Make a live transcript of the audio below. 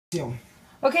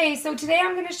Okay, so today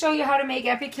I'm going to show you how to make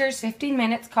Epicure's 15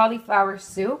 minutes cauliflower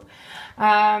soup.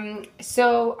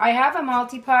 So I have a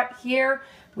multi-pot here,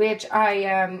 which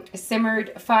I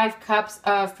simmered 5 cups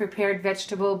of prepared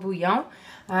vegetable bouillon.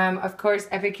 Of course,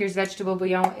 Epicure's vegetable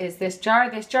bouillon is this jar.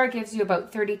 This jar gives you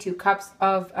about 32 cups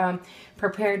of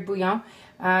prepared bouillon,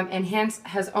 and hence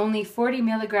has only 40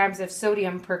 milligrams of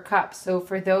sodium per cup. So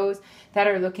for those that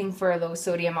are looking for a low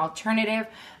sodium alternative,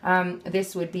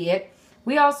 this would be it.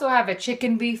 We also have a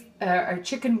chicken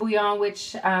bouillon,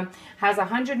 which has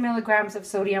 100 milligrams of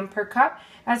sodium per cup,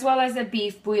 as well as a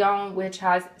beef bouillon, which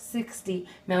has 60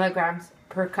 milligrams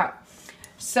per cup.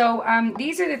 So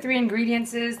these are the 3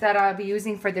 ingredients that I'll be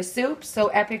using for the soup. So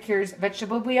Epicure's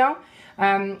vegetable bouillon,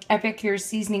 Epicure's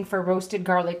seasoning for roasted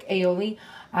garlic aioli,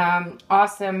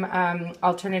 awesome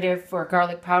alternative for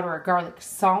garlic powder or garlic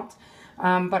salt.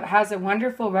 But has a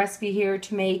wonderful recipe here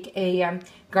to make a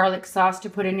garlic sauce to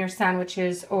put in your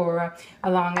sandwiches or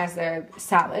along as a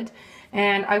salad.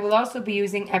 And I will also be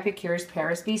using Epicure's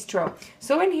Paris Bistro.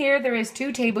 So in here there is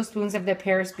 2 tablespoons of the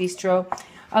Paris Bistro,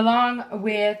 along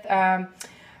with a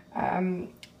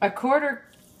 1/4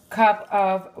 cup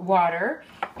of water.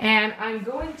 And I'm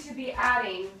going to be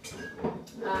adding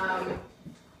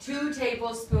 2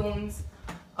 tablespoons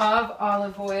of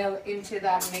olive oil into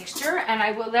that mixture, and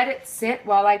I will let it sit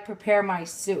while I prepare my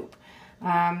soup.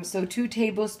 So 2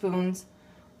 tablespoons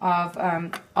of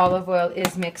olive oil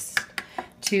is mixed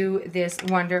to this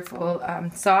wonderful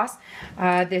sauce.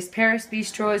 This Paris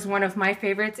Bistro is one of my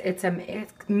favorites. It's a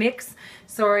mix,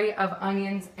 of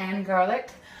onions and garlic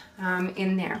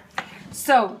in there.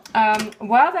 So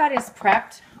while that is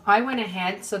prepped, I went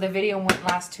ahead, so the video won't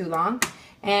last too long,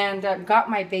 and got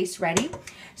my base ready.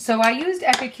 So I used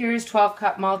Epicure's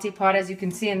 12-cup multi-pot. As you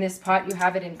can see in this pot, you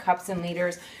have it in cups and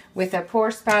liters with a pour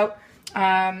spout,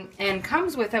 and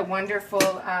comes with a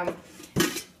wonderful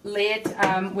lid,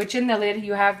 which in the lid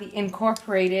you have the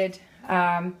incorporated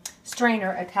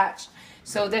strainer attached.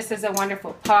 So this is a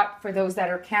wonderful pot for those that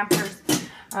are campers.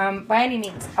 By any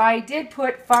means, I did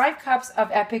put 5 cups of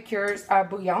Epicure's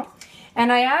bouillon,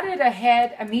 and I added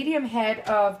a medium head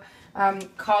of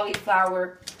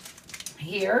cauliflower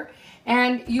here,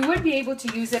 and you would be able to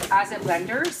use it as a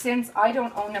blender. Since I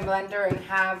don't own a blender and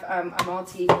have a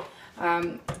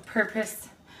multi-purpose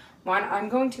one, I'm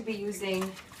going to be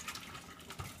using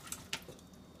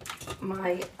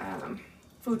my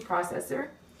food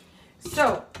processor.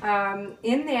 So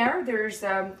in there's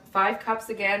 5 cups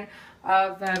again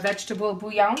of vegetable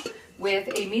bouillon with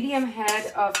a medium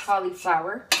head of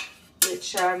cauliflower,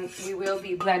 which we will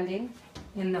be blending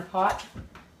in the pot.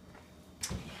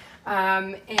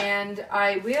 And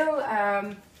I will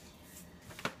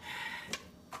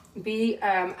be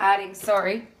adding,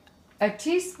 a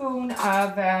teaspoon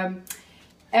of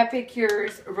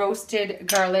Epicure's roasted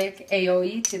garlic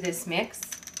aioli to this mix.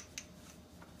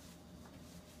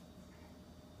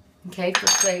 Okay, for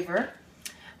flavor.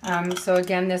 So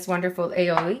again, this wonderful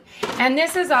aioli. And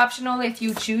this is optional if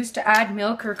you choose to add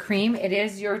milk or cream. It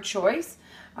is your choice.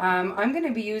 I'm going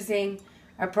to be using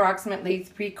approximately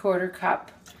 3/4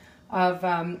 cup of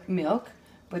milk,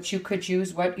 but you could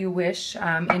use what you wish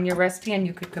in your recipe, and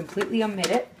you could completely omit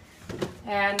it.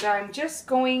 And I'm just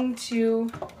going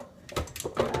to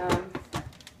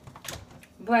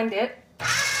blend it,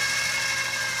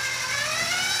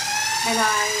 and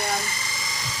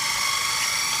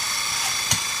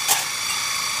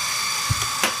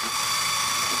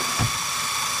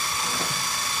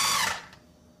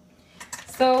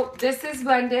so this is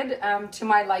blended to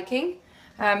my liking.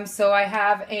 So I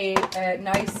have a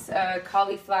nice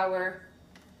cauliflower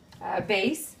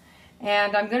base,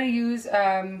 and I'm going to use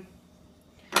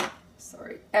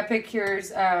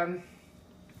Epicure's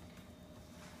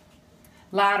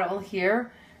ladle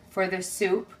here for the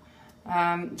soup,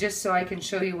 just so I can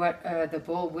show you what the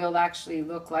bowl will actually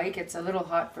look like. It's a little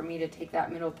hot for me to take that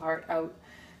middle part out,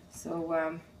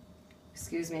 so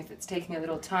excuse me if it's taking a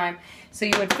little time. So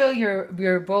you would fill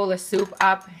your bowl of soup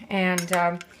up, and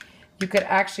you could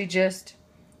actually just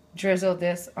drizzle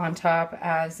this on top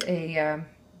as a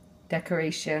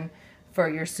decoration for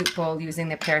your soup bowl using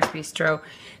the Paris Bistro.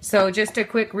 So just a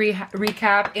quick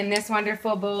recap. In this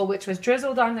wonderful bowl, which was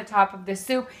drizzled on the top of the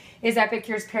soup, is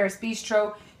Epicure's Paris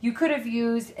Bistro. You could have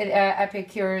used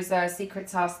Epicure's Secret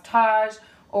Sauce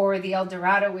or the El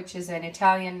Dorado, which is an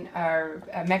Italian or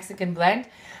Mexican blend.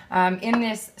 In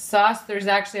this sauce, there's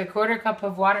actually a 1/4 cup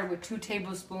of water with 2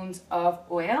 tablespoons of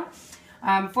oil.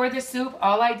 For the soup,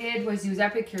 all I did was use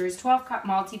Epicure's 12-cup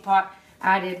multi-pot,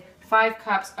 added 5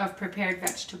 cups of prepared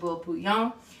vegetable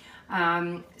bouillon,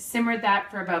 simmered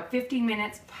that for about 15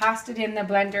 minutes, passed it in the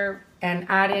blender, and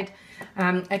added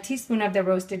a teaspoon of the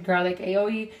roasted garlic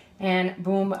aioli, and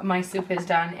boom, my soup is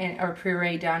done, or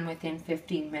puree done within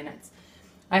 15 minutes.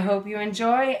 I hope you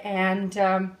enjoy, and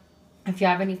if you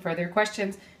have any further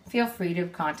questions, feel free to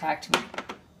contact me.